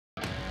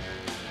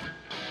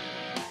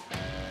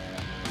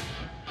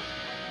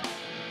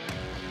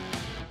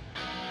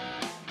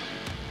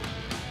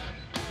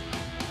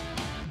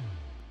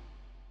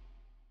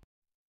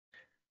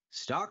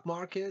Stock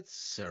markets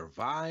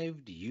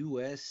survived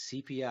U.S.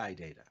 CPI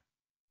data.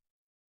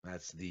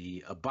 That's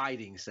the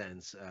abiding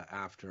sense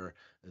after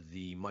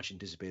the much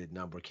anticipated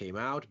number came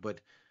out,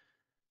 but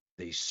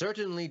they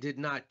certainly did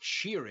not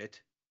cheer it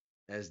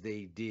as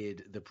they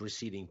did the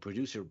preceding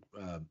producer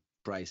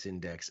price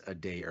index a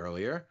day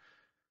earlier.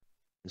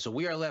 And so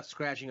we are left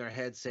scratching our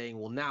heads saying,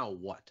 well, now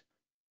what?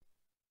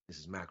 This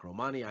is Macro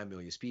Money. I'm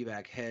Ilya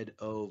Spivak, head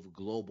of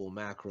global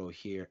macro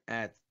here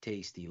at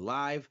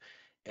tastylive.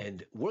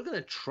 And we're going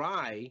to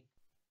try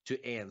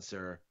to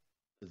answer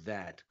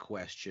that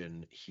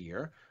question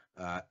here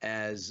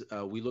as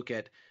we look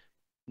at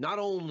not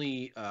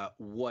only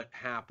what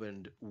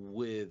happened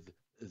with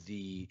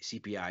the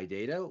CPI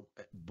data,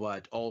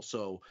 but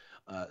also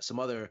some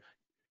other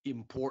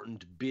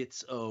important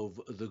bits of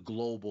the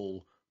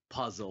global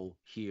puzzle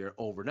here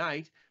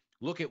overnight.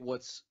 Look at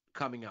what's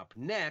coming up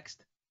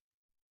next,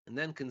 and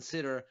then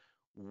consider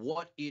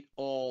what it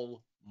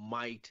all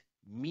might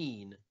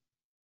mean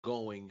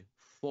going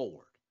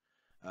forward.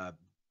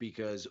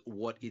 Because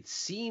what it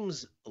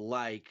seems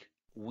like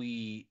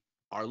we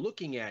are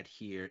looking at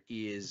here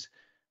is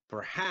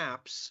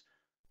perhaps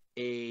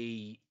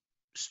a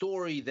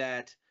story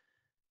that,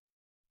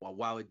 well,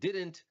 while it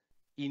didn't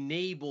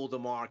enable the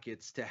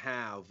markets to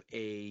have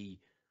a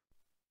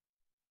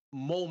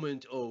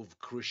moment of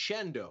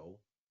crescendo,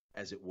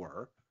 as it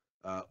were,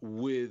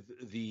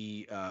 with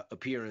the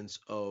appearance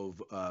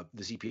of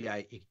the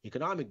CPI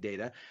economic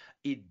data,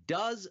 it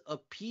does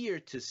appear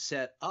to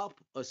set up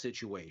a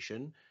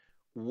situation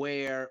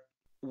where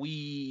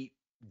we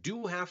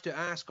do have to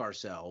ask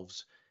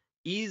ourselves,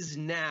 is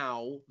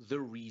now the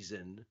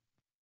reason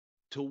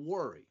to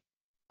worry?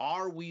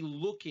 Are we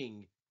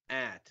looking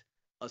at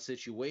a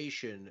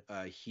situation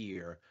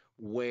here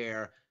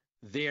where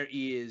there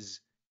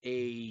is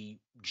a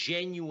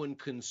genuine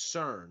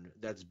concern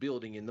that's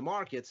building in the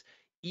markets,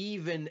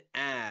 even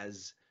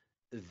as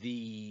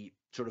the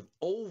sort of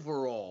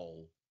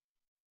overall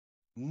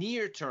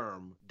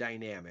near-term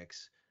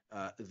dynamics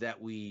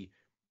that we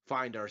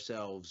find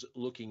ourselves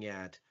looking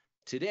at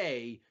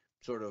today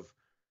sort of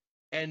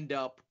end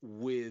up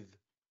with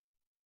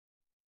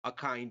a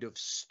kind of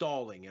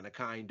stalling and a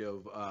kind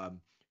of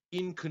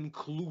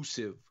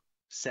inconclusive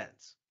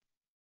sense?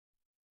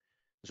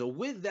 So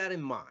with that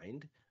in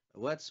mind,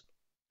 let's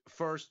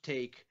first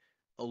take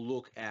a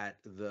look at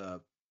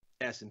the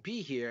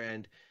S&P here,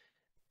 and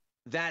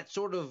that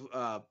sort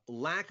of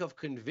lack of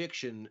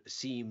conviction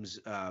seems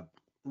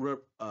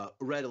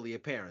readily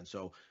apparent.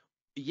 So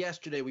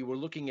yesterday we were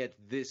looking at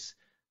this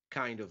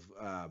kind of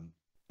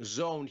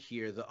zone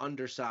here, the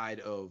underside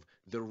of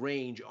the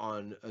range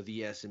on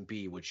the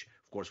S&P, which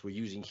of course we're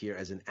using here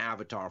as an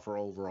avatar for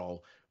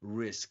overall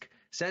risk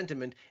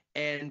sentiment,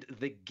 and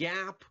the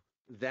gap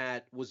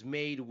that was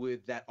made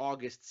with that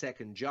August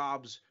 2nd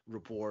jobs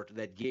report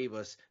that gave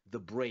us the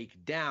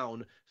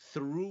breakdown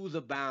through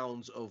the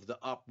bounds of the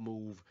up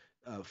move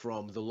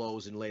from the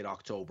lows in late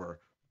October,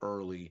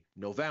 early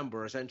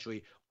November,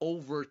 essentially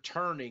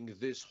overturning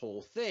this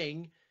whole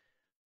thing.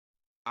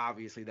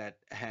 Obviously, that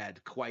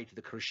had quite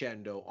the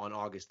crescendo on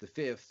August the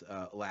 5th,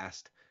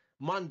 last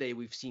Monday.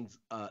 We've seen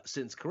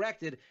since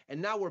corrected,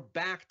 and now we're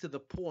back to the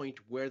point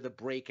where the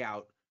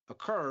breakout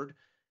occurred.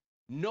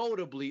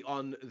 Notably,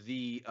 on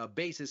the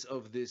basis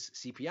of this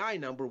CPI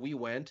number, we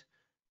went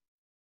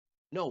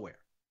nowhere.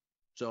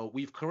 So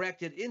we've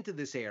corrected into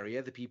this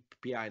area. The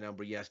PPI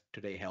number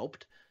yesterday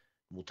helped.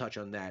 We'll touch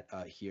on that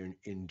here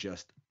in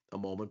just a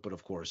moment. But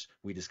of course,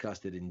 we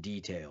discussed it in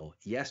detail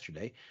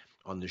yesterday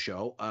on the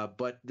show.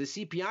 But the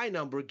CPI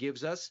number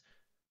gives us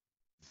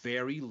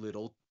very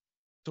little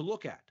to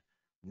look at.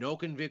 No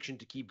conviction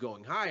to keep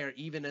going higher,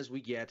 even as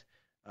we get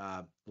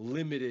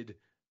limited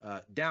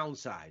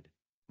downside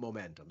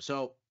momentum.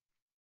 So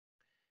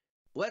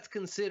let's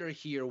consider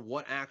here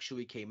what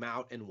actually came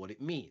out and what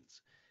it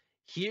means.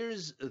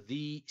 Here's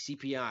the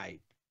CPI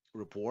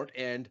report,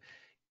 and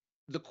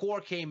the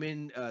core came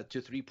in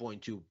to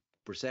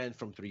 3.2%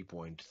 from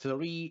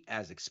 3.3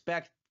 as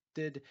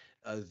expected.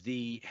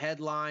 The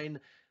headline,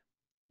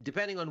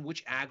 depending on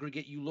which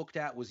aggregate you looked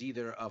at, was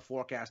either a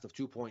forecast of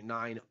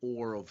 2.9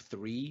 or of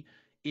 3.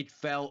 It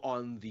fell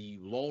on the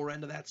lower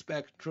end of that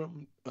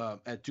spectrum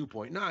at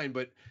 2.9,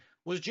 but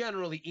was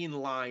generally in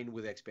line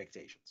with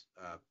expectations,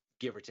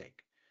 give or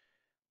take.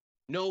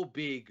 No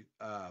big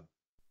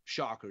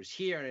shockers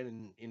here,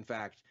 and in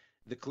fact,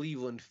 the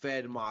Cleveland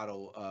Fed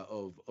model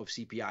of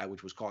CPI,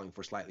 which was calling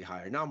for slightly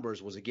higher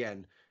numbers, was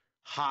again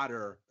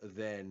hotter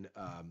than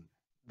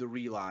the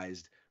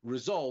realized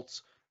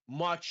results,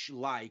 much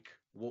like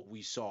what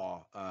we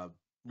saw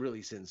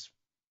really since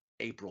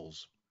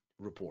April's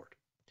report.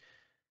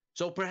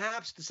 So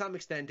perhaps to some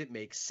extent it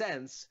makes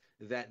sense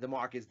that the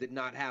markets did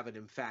not have an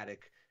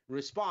emphatic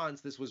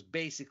response. This was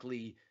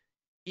basically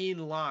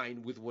in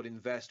line with what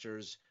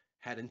investors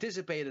had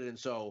anticipated, and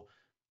so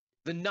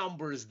the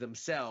numbers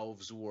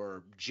themselves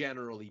were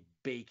generally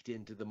baked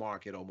into the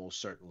market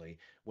almost certainly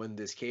when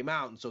this came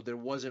out, and so there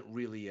wasn't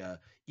really a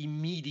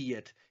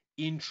immediate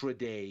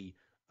intraday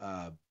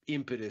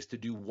impetus to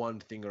do one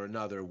thing or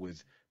another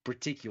with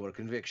particular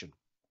conviction.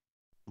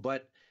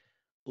 But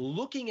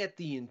looking at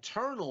the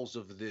internals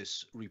of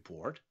this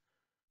report,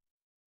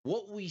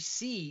 what we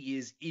see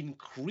is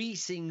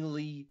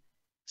increasingly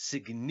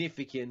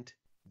significant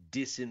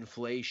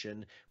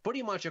disinflation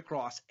pretty much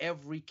across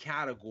every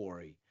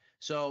category.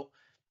 So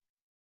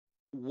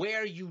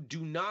where you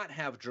do not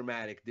have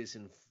dramatic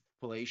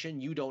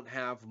disinflation, you don't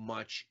have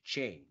much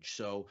change.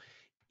 So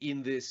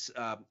in this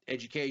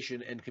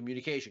education and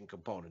communication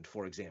component,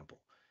 for example,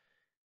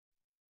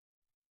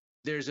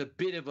 there's a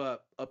bit of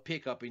a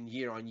pickup in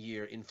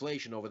year-on-year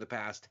inflation over the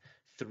past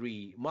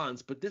 3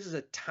 months, but this is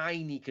a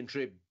tiny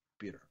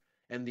contributor,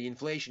 and the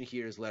inflation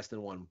here is less than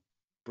 1%,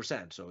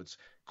 so it's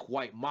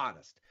quite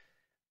modest.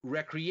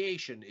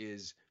 Recreation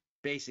is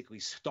basically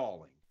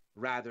stalling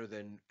rather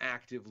than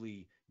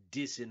actively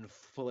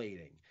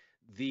disinflating.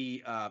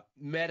 The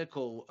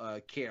medical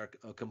care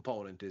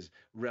component is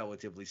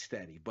relatively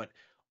steady, but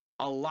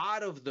a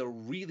lot of the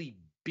really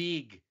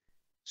big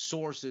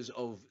sources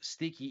of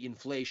sticky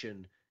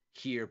inflation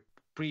here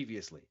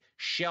previously,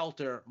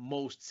 shelter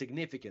most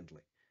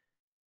significantly,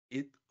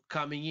 it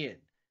coming in,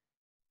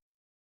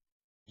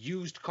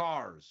 used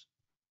cars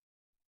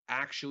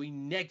actually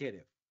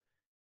negative,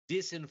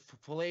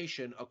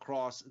 disinflation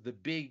across the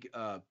big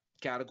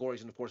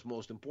categories, and of course,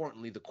 most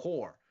importantly, the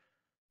core.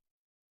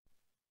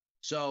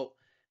 So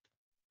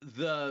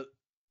the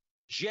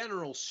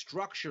general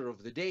structure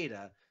of the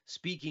data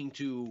speaking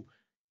to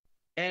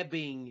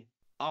ebbing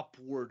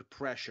upward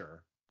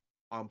pressure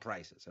on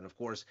prices. And of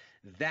course,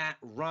 that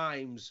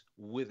rhymes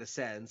with a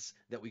sense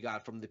that we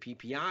got from the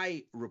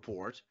PPI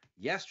report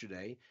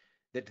yesterday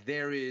that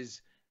there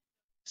is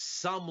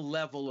some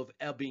level of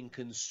ebbing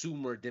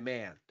consumer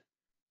demand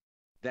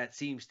that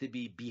seems to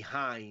be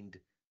behind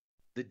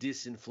the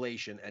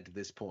disinflation at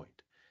this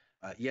point.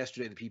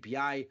 Yesterday, the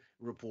PPI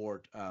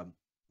report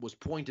was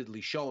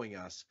pointedly showing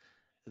us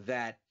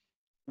that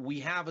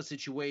we have a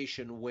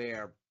situation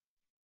where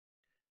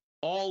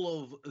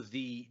all of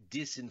the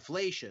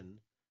disinflation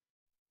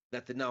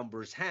that the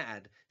numbers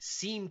had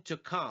seemed to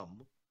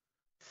come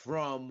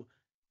from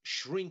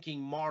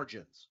shrinking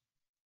margins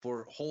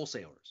for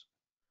wholesalers,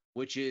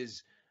 which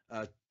is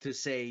to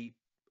say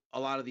a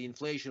lot of the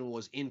inflation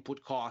was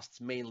input costs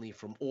mainly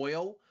from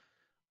oil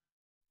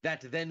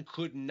that then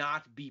could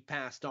not be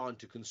passed on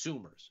to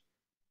consumers.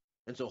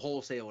 And so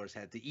wholesalers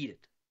had to eat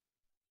it.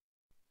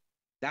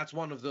 That's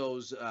one of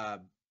those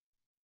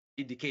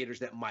indicators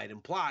that might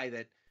imply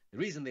that the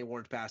reason they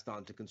weren't passed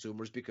on to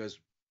consumers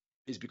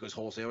is because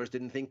wholesalers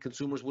didn't think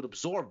consumers would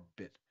absorb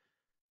it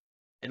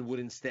and would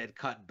instead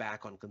cut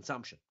back on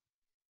consumption.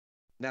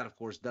 That, of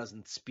course,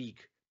 doesn't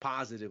speak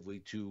positively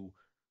to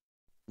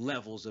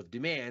levels of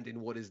demand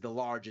in what is the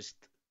largest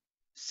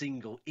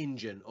single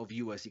engine of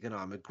U.S.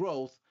 economic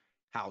growth,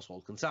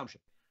 household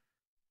consumption.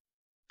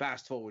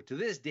 Fast forward to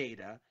this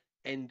data,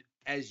 and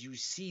as you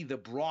see the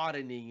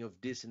broadening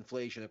of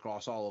disinflation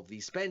across all of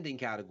these spending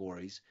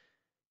categories,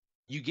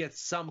 you get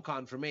some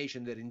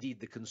confirmation that indeed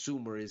the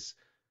consumer is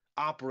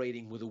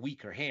operating with a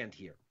weaker hand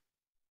here.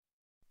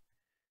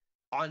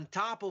 On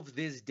top of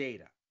this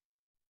data,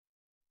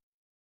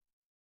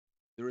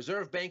 the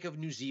Reserve Bank of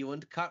New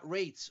Zealand cut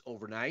rates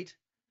overnight,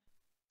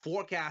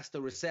 forecast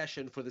a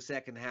recession for the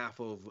second half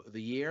of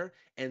the year,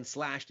 and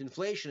slashed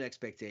inflation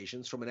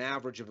expectations from an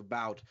average of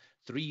about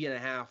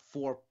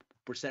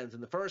 3.5–4%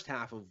 in the first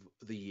half of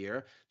the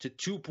year to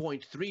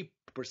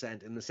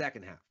 2.3% in the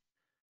second half,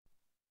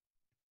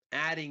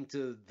 adding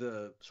to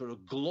the sort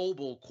of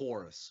global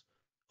chorus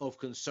of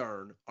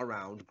concern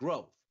around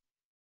growth.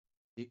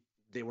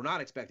 They were not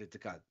expected to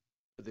cut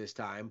this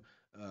time,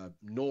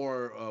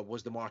 nor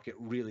was the market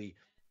really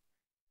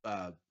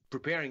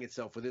preparing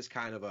itself for this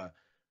kind of a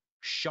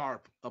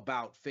sharp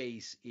about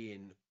face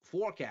in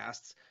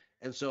forecasts.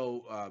 And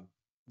so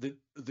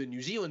the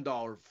New Zealand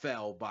dollar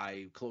fell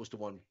by close to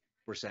 1%.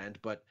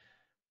 But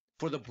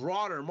for the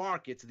broader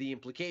markets, the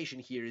implication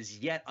here is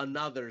yet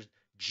another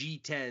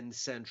G10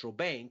 central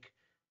bank,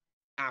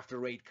 after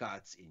rate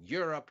cuts in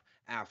Europe,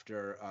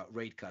 after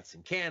rate cuts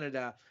in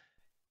Canada,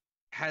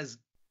 has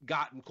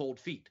gotten cold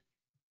feet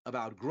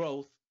about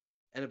growth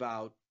and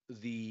about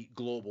the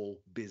global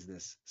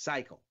business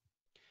cycle.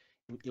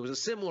 It was a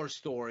similar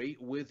story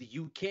with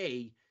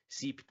UK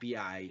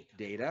CPI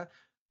data.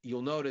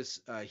 You'll notice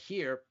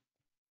here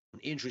an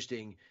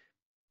interesting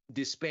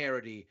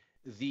disparity.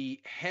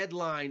 The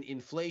headline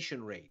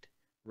inflation rate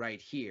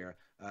right here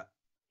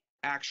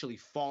actually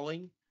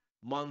falling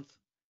month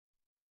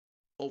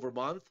over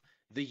month.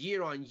 The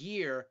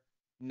year-on-year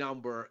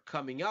number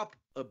coming up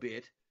a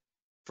bit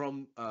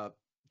from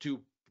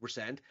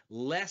 2%,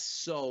 less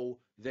so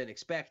than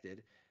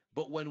expected.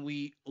 But when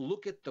we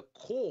look at the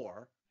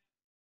core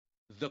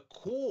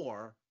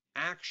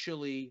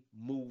actually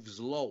moves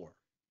lower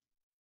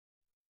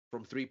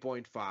from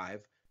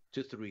 3.5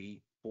 to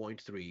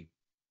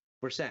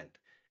 3.3%.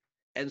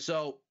 And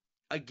so,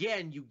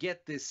 again, you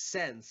get this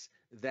sense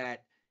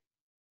that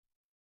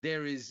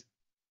there is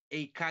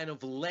a kind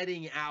of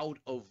letting out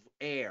of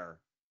air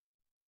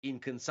in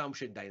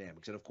consumption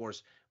dynamics. And of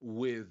course,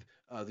 with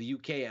the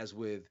UK as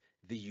with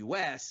the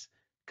US,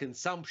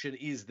 consumption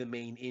is the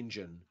main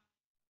engine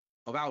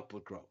of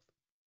output growth.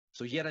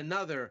 So yet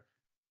another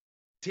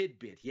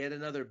tidbit, yet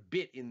another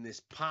bit in this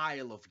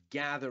pile of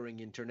gathering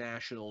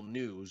international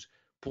news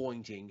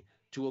pointing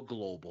to a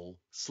global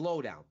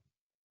slowdown.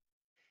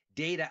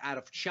 Data out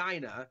of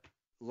China,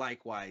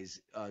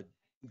 likewise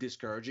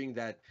discouraging.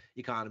 That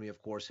economy,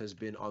 of course, has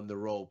been on the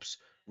ropes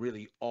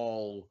really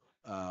all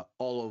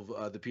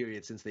of the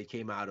period since they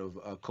came out of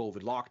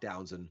COVID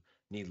lockdowns, and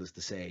needless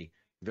to say,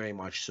 very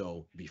much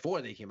so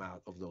before they came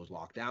out of those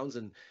lockdowns.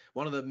 And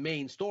one of the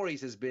main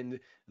stories has been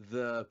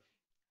the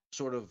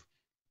sort of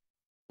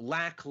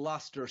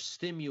lackluster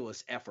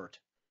stimulus effort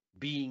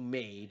being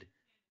made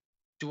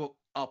to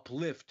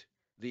uplift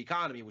the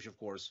economy, which, of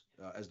course,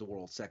 as the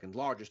world's second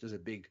largest, is a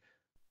big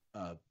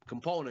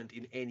component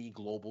in any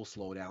global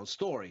slowdown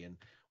story. And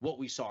what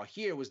we saw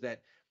here was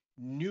that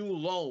new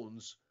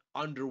loans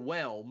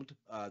underwhelmed.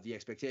 The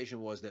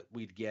expectation was that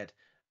we'd get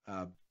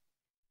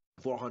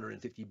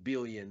 450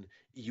 billion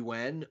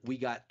yuan. We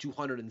got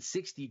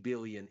 260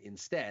 billion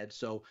instead.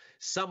 So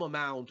some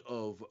amount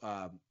of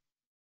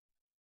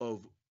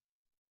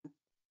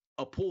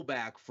a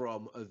pullback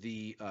from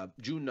the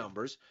June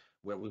numbers,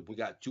 where we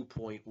got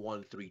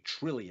 2.13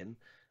 trillion.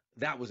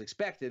 That was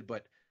expected,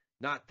 but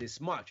not this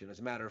much. And as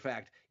a matter of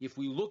fact, if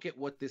we look at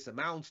what this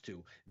amounts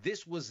to,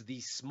 this was the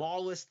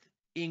smallest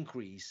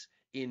increase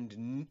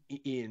in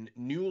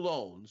new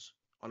loans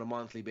on a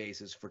monthly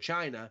basis for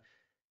China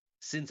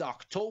since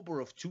October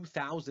of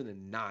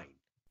 2009.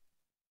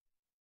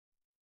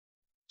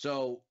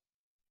 So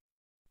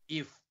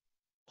if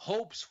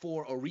hopes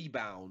for a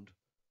rebound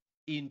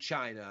in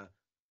China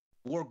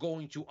were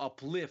going to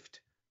uplift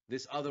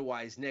this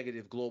otherwise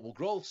negative global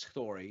growth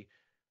story,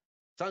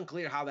 it's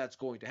unclear how that's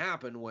going to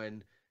happen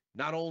when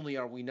not only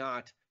are we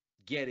not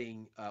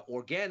getting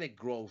organic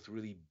growth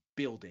really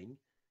building,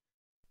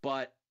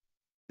 but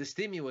the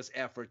stimulus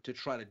effort to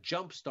try to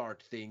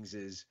jumpstart things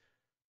is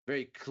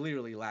very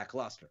clearly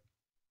lackluster.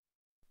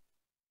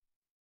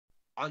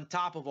 On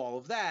top of all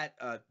of that,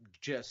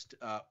 just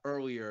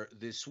earlier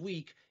this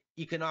week,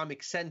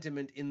 economic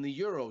sentiment in the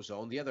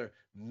Eurozone, the other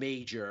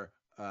major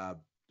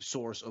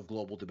source of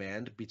global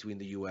demand between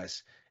the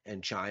US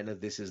and China,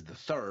 this is the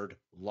third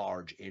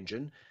large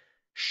engine,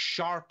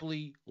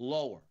 sharply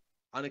lower,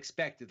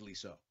 unexpectedly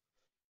so.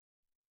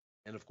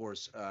 And of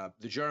course,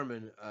 the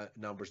German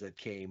numbers that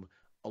came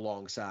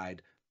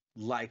alongside,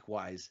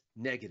 likewise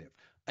negative.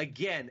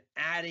 Again,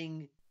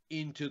 adding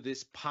into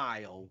this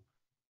pile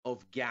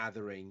of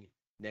gathering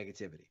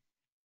negativity.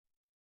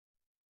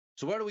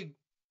 So where do we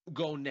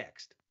go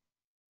next?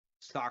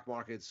 Stock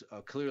markets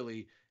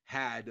clearly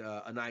had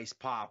a nice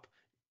pop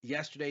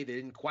yesterday. They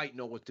didn't quite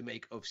know what to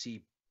make of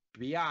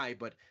CPI,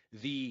 but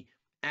the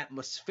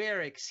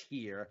atmospherics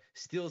here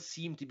still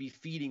seem to be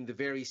feeding the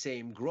very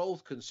same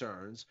growth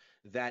concerns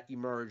that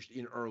emerged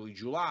in early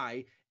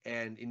July,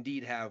 and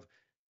indeed have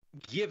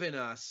given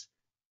us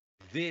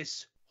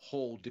this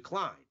whole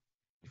decline.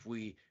 If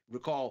we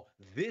recall,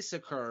 this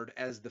occurred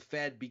as the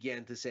Fed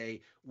began to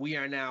say, we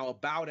are now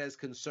about as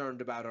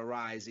concerned about a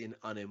rise in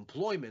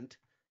unemployment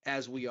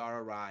as we are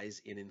a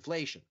rise in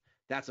inflation.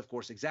 That's, of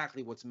course,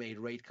 exactly what's made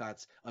rate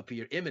cuts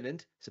appear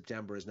imminent.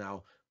 September is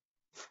now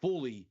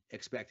fully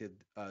expected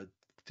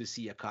to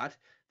see a cut.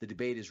 The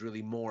debate is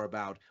really more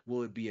about,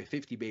 will it be a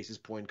 50 basis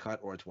point cut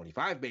or a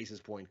 25 basis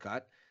point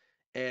cut?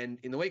 And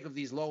in the wake of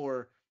these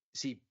lower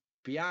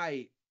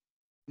CPI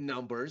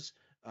numbers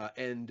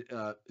and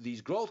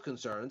these growth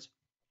concerns,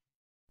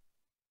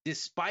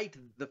 despite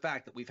the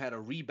fact that we've had a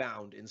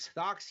rebound in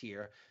stocks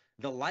here,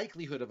 the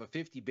likelihood of a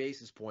 50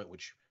 basis point,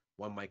 which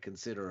one might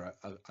consider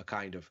a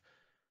kind of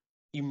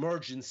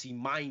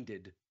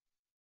emergency-minded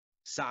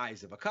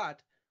size of a cut,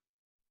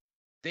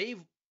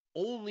 they've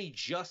only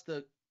just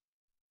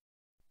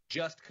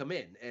come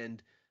in,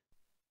 and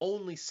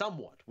only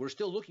somewhat. We're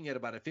still looking at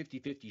about a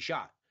 50-50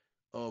 shot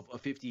of a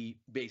 50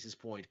 basis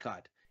point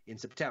cut in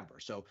September.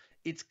 So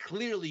it's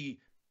clearly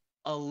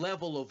a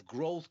level of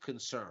growth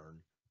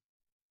concern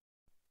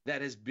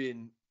that has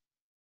been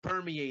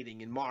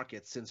permeating in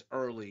markets since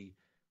early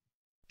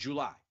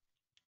July.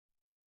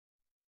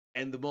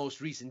 And the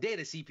most recent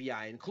data,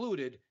 CPI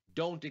included,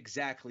 don't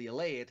exactly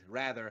allay it.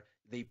 Rather,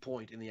 they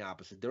point in the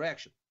opposite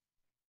direction.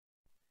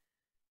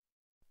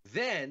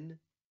 Then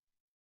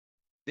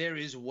there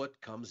is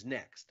what comes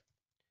next.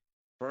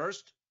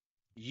 First,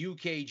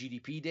 UK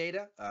GDP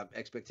data.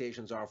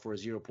 Expectations are for a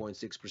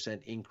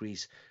 0.6%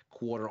 increase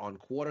quarter on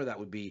quarter. That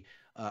would be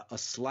a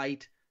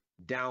slight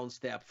down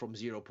step from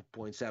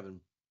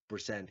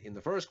 0.7% in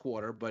the first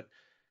quarter, but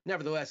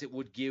nevertheless, it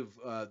would give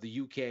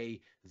the UK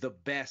the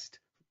best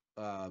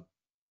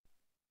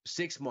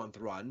 6-month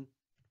run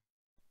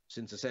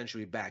since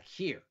essentially back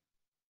here.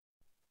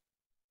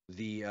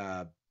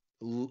 The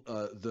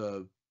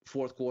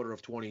fourth quarter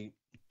of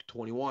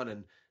 2021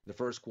 and the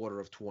first quarter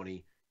of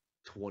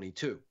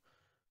 2022.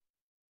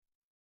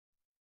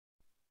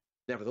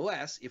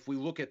 Nevertheless, if we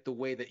look at the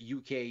way that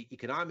UK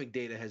economic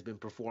data has been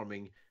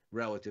performing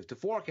relative to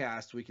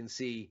forecasts, we can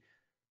see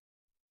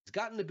it's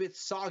gotten a bit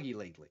soggy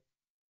lately.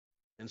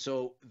 And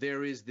so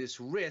there is this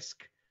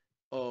risk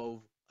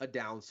of a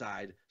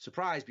downside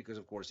surprise because,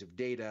 of course, if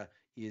data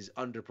is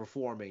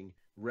underperforming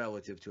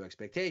relative to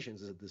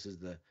expectations, this is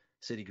the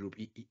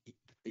Citigroup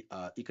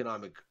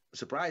Economic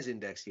Surprise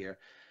Index here,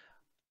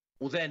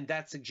 well, then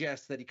that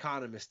suggests that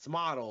economists'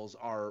 models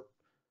are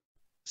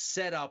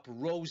set up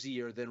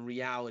rosier than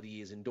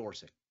reality is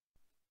endorsing.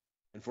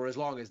 And for as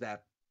long as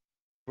that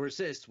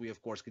persists, we,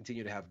 of course,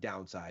 continue to have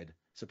downside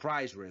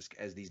surprise risk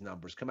as these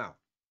numbers come out.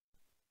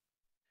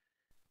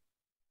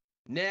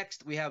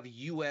 Next, we have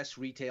U.S.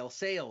 retail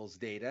sales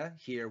data.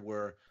 Here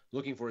we're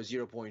looking for a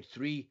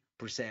 0.3%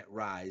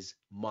 rise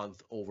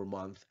month over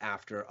month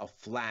after a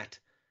flat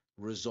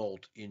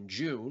result in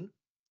June.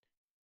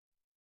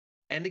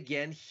 And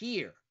again,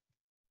 here,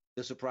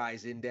 the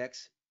surprise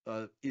index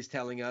is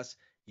telling us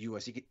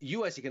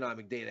U.S.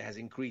 economic data has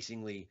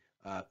increasingly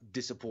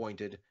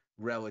disappointed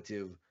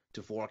relative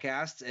to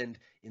forecasts. And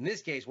in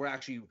this case, we're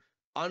actually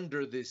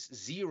under this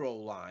zero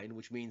line,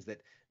 which means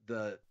that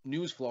the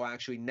news flow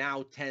actually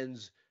now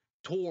tends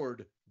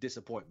toward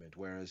disappointment,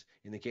 whereas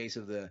in the case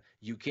of the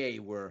UK,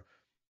 we're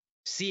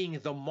seeing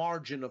the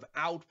margin of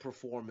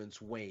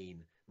outperformance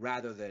wane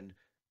rather than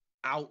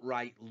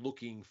outright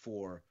looking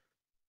for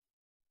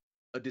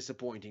a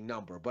disappointing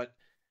number. But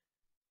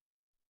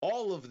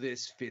all of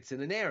this fits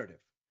in a narrative.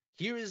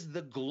 Here is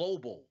the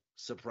global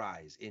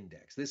surprise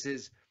index. This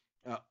is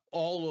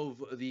all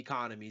of the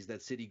economies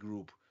that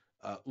Citigroup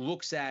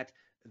looks at.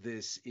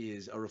 This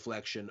is a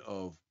reflection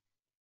of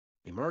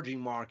emerging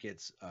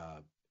markets,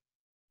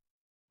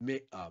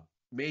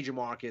 major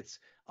markets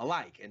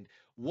alike. And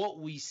what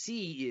we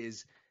see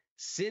is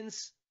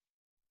since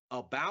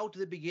about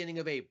the beginning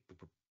of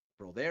April,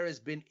 there has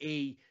been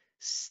a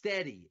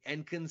steady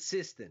and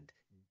consistent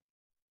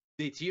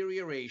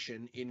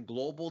deterioration in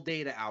global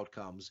data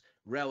outcomes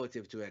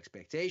relative to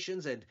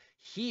expectations. And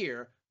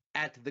here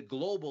at the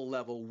global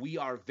level, we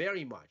are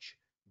very much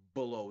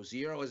below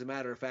zero. As a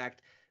matter of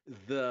fact,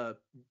 the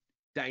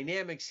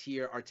dynamics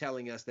here are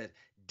telling us that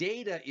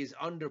data is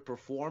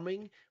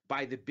underperforming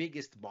by the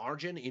biggest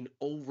margin in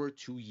over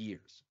 2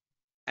 years,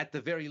 at the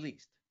very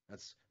least.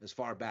 That's as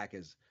far back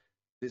as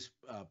this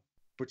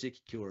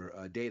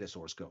particular data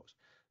source goes.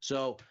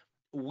 So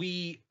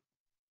we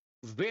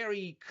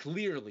very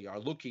clearly are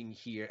looking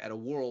here at a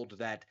world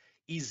that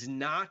is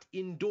not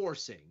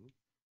endorsing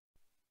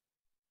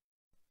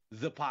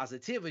the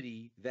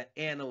positivity that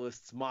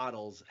analysts'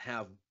 models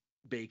have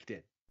baked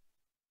in.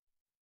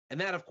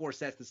 And that, of course,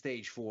 sets the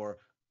stage for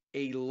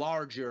a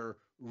larger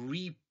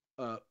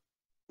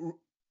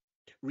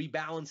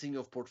rebalancing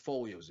of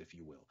portfolios, if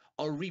you will,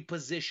 a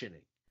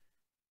repositioning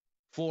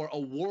for a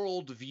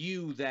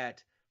worldview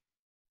that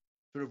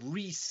sort of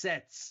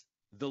resets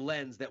the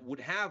lens that would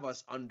have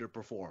us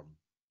underperform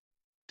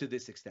to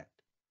this extent.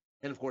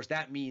 And of course,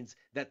 that means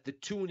that the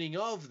tuning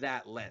of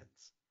that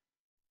lens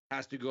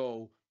has to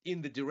go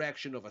in the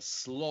direction of a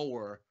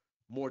slower,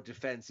 more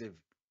defensive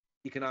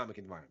economic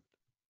environment.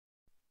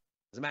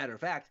 As a matter of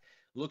fact,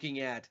 looking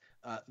at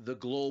the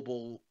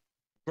global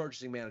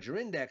purchasing manager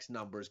index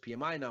numbers,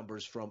 PMI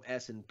numbers from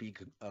S&P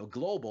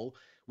Global,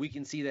 we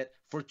can see that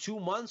for 2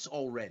 months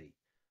already,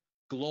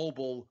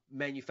 global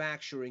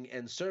manufacturing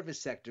and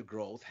service sector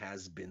growth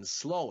has been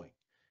slowing.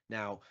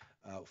 Now,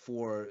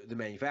 for the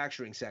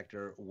manufacturing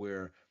sector,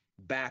 we're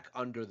back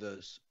under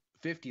the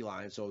 50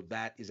 line, so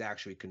that is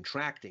actually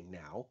contracting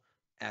now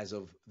as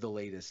of the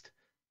latest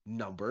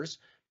numbers.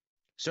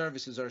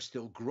 Services are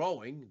still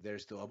growing. They're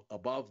still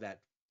above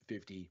that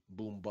 50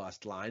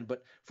 boom-bust line.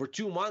 But for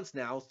 2 months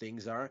now,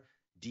 things are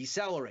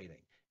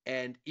decelerating.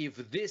 And if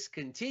this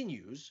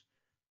continues,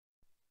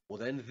 well,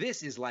 then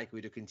this is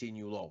likely to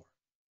continue lower.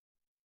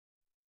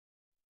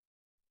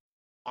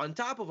 On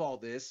top of all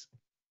this,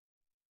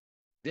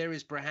 there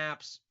is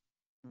perhaps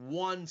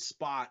one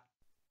spot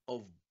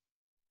of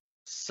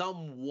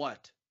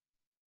somewhat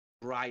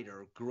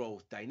brighter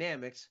growth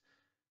dynamics,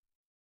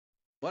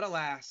 but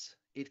alas,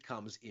 it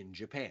comes in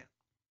Japan.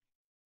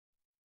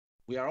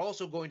 We are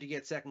also going to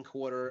get second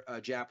quarter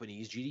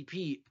Japanese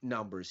GDP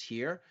numbers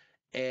here,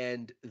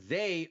 and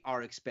they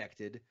are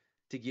expected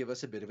to give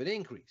us a bit of an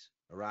increase,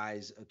 a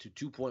rise to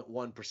 2.1%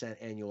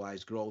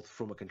 annualized growth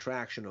from a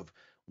contraction of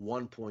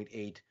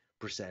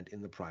 1.8%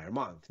 in the prior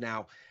month.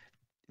 Now,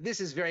 this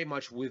is very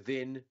much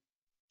within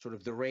sort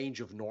of the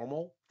range of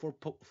normal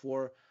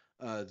for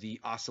the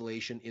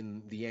oscillation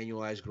in the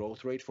annualized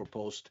growth rate for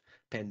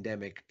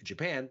post-pandemic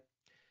Japan.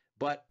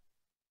 But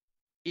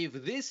if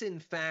this in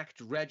fact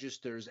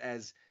registers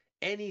as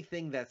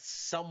anything that's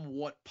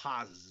somewhat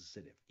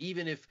positive,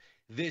 even if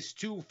this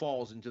too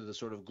falls into the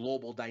sort of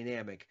global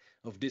dynamic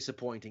of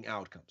disappointing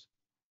outcomes,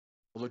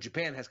 although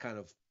Japan has kind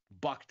of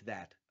bucked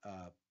that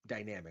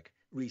dynamic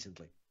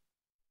recently.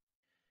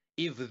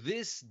 If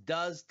this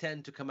does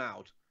tend to come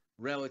out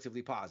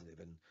relatively positive,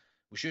 and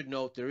we should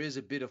note there is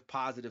a bit of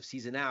positive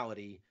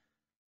seasonality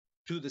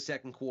to the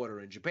second quarter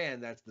in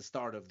Japan. That's the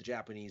start of the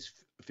Japanese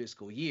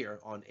fiscal year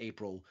on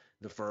April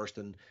the 1st,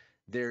 and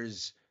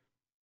there's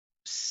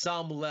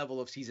some level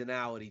of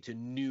seasonality to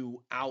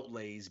new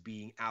outlays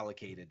being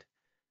allocated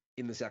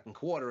in the second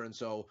quarter, and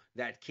so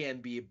that can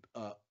be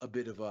a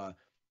bit of a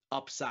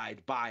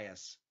upside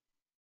bias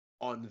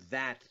on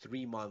that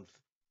 3-month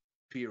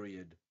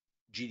period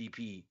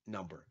GDP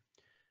number.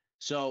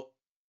 So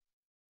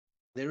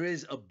there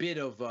is a bit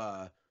of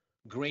a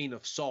grain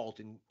of salt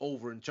in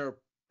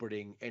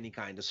overinterpreting any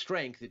kind of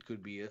strength. It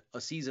could be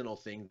a seasonal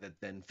thing that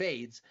then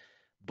fades.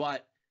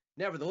 But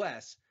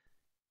nevertheless,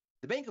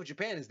 the Bank of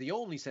Japan is the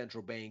only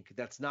central bank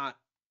that's not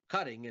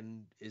cutting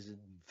and is in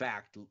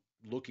fact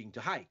looking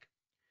to hike.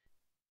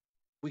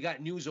 We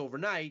got news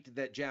overnight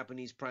that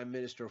Japanese Prime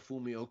Minister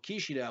Fumio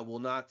Kishida will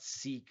not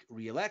seek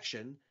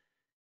re-election,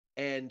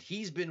 and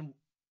he's been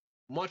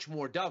much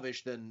more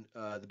dovish than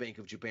the Bank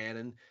of Japan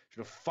and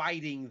sort of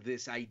fighting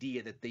this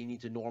idea that they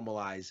need to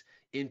normalize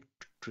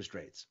interest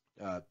rates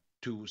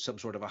to some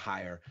sort of a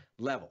higher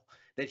level,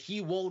 that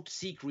he won't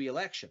seek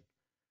re-election.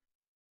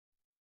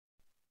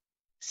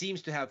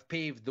 Seems to have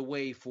paved the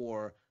way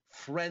for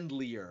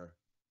friendlier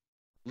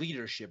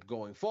leadership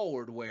going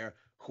forward, where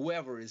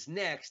whoever is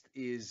next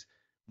is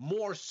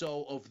more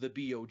so of the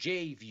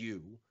BOJ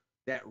view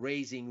that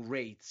raising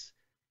rates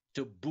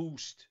to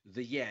boost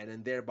the yen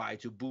and thereby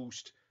to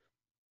boost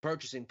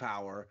purchasing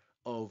power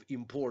of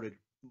imported,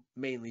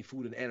 mainly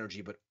food and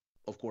energy, but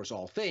of course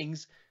all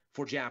things,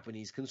 for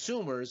Japanese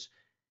consumers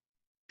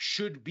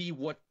should be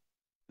what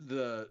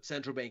the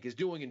central bank is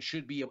doing and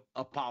should be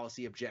a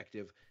policy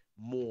objective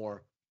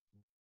more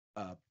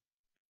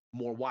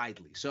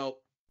widely. So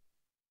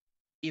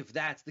if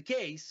that's the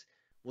case,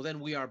 well, then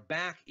we are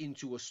back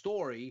into a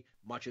story,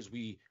 much as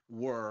we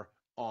were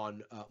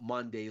on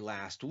Monday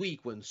last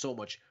week, when so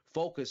much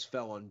focus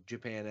fell on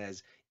Japan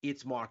as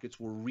its markets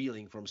were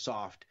reeling from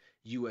soft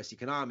U.S.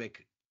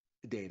 economic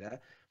data,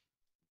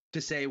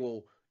 to say,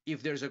 well,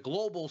 if there's a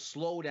global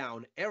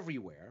slowdown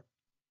everywhere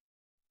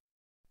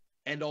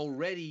and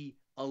already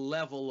a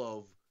level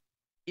of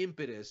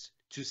impetus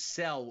to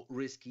sell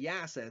risky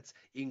assets,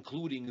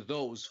 including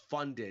those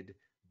funded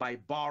by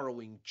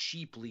borrowing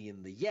cheaply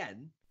in the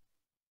yen,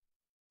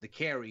 the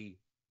carry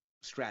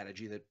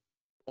strategy that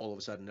all of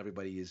a sudden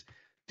everybody is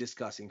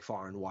discussing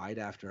far and wide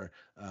after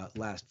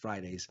last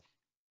Friday's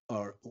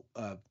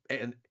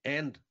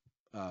and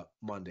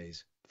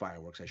Monday's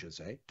fireworks, I should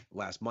say,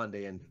 last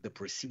Monday and the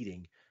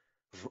preceding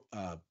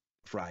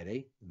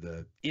Friday,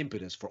 the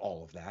impetus for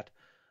all of that.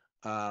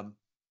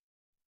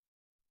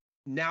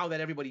 Now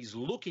that everybody's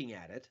looking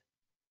at it,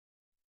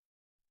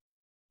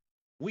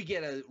 we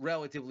get a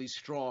relatively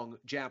strong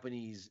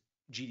Japanese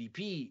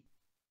GDP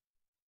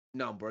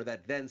number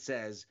that then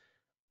says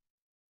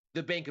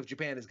the Bank of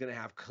Japan is going to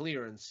have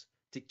clearance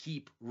to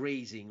keep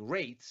raising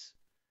rates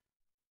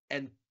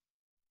and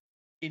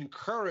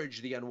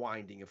encourage the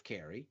unwinding of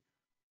carry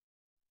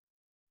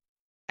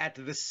at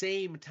the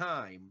same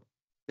time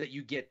that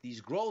you get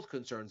these growth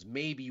concerns,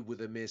 maybe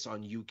with a miss on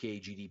UK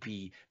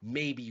GDP,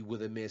 maybe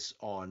with a miss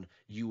on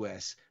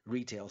US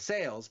retail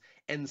sales,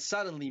 and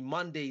suddenly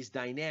Monday's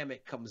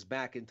dynamic comes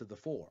back into the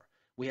fore.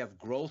 We have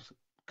growth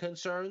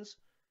concerns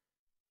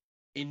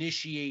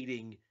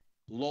initiating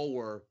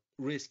lower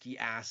risky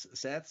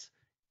assets,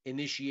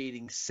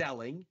 initiating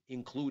selling,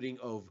 including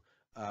of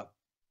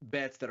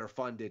bets that are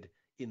funded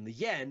in the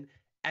yen,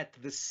 at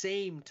the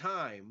same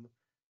time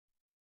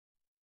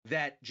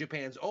that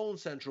Japan's own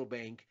central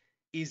bank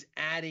is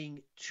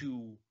adding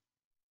to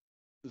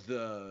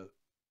the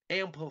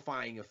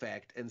amplifying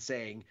effect and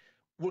saying,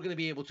 we're going to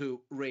be able to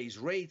raise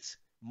rates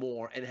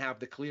more and have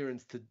the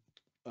clearance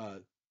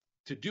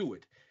to do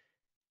it,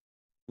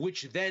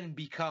 which then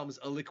becomes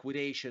a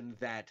liquidation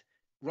that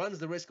runs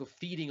the risk of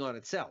feeding on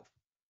itself,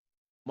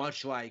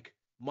 much like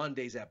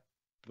Monday's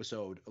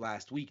episode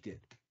last week did.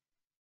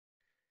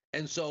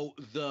 And so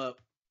the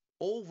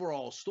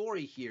overall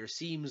story here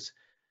seems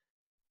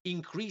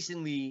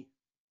increasingly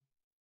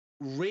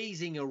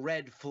raising a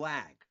red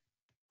flag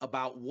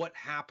about what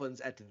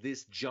happens at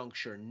this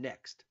juncture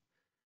next.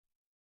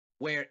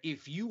 Where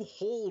if you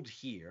hold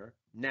here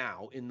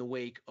now in the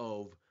wake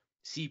of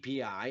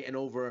CPI and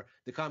over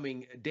the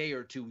coming day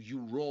or two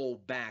you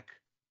roll back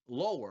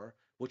lower,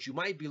 what you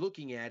might be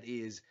looking at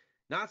is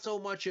not so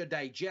much a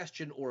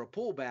digestion or a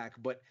pullback,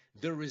 but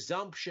the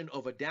resumption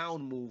of a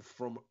down move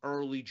from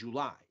early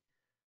July,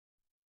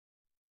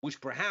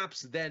 which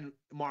perhaps then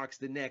marks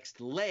the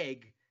next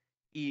leg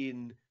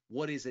in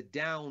what is a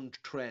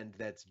downtrend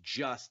that's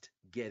just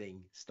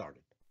getting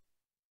started.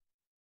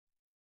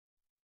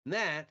 And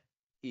that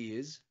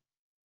is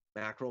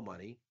macro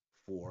money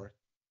for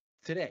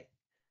today.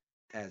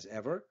 As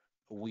ever,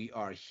 we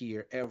are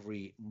here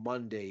every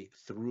Monday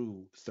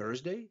through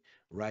Thursday,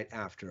 right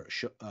after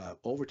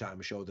Overtime,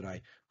 a show that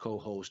I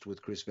co-host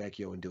with Chris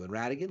Vecchio and Dylan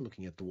Radigan,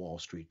 looking at the Wall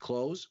Street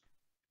close.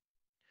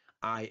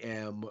 I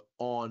am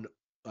on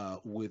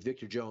with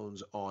Victor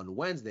Jones on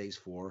Wednesdays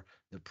for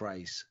the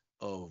price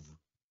of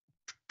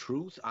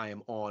truth. I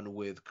am on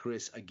with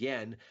Chris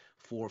again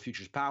for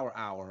Futures Power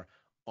Hour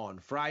on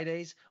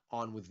Fridays,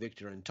 on with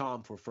Victor and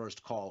Tom for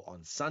First Call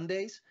on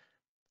Sundays,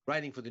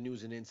 writing for the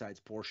news and insights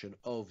portion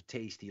of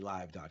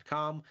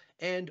tastylive.com,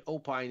 and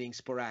opining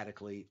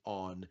sporadically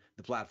on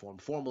the platform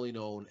formerly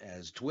known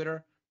as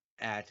Twitter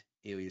at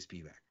Ilya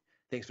Spivak.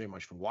 Thanks very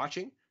much for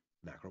watching.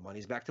 Macro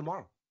Money's back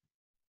tomorrow.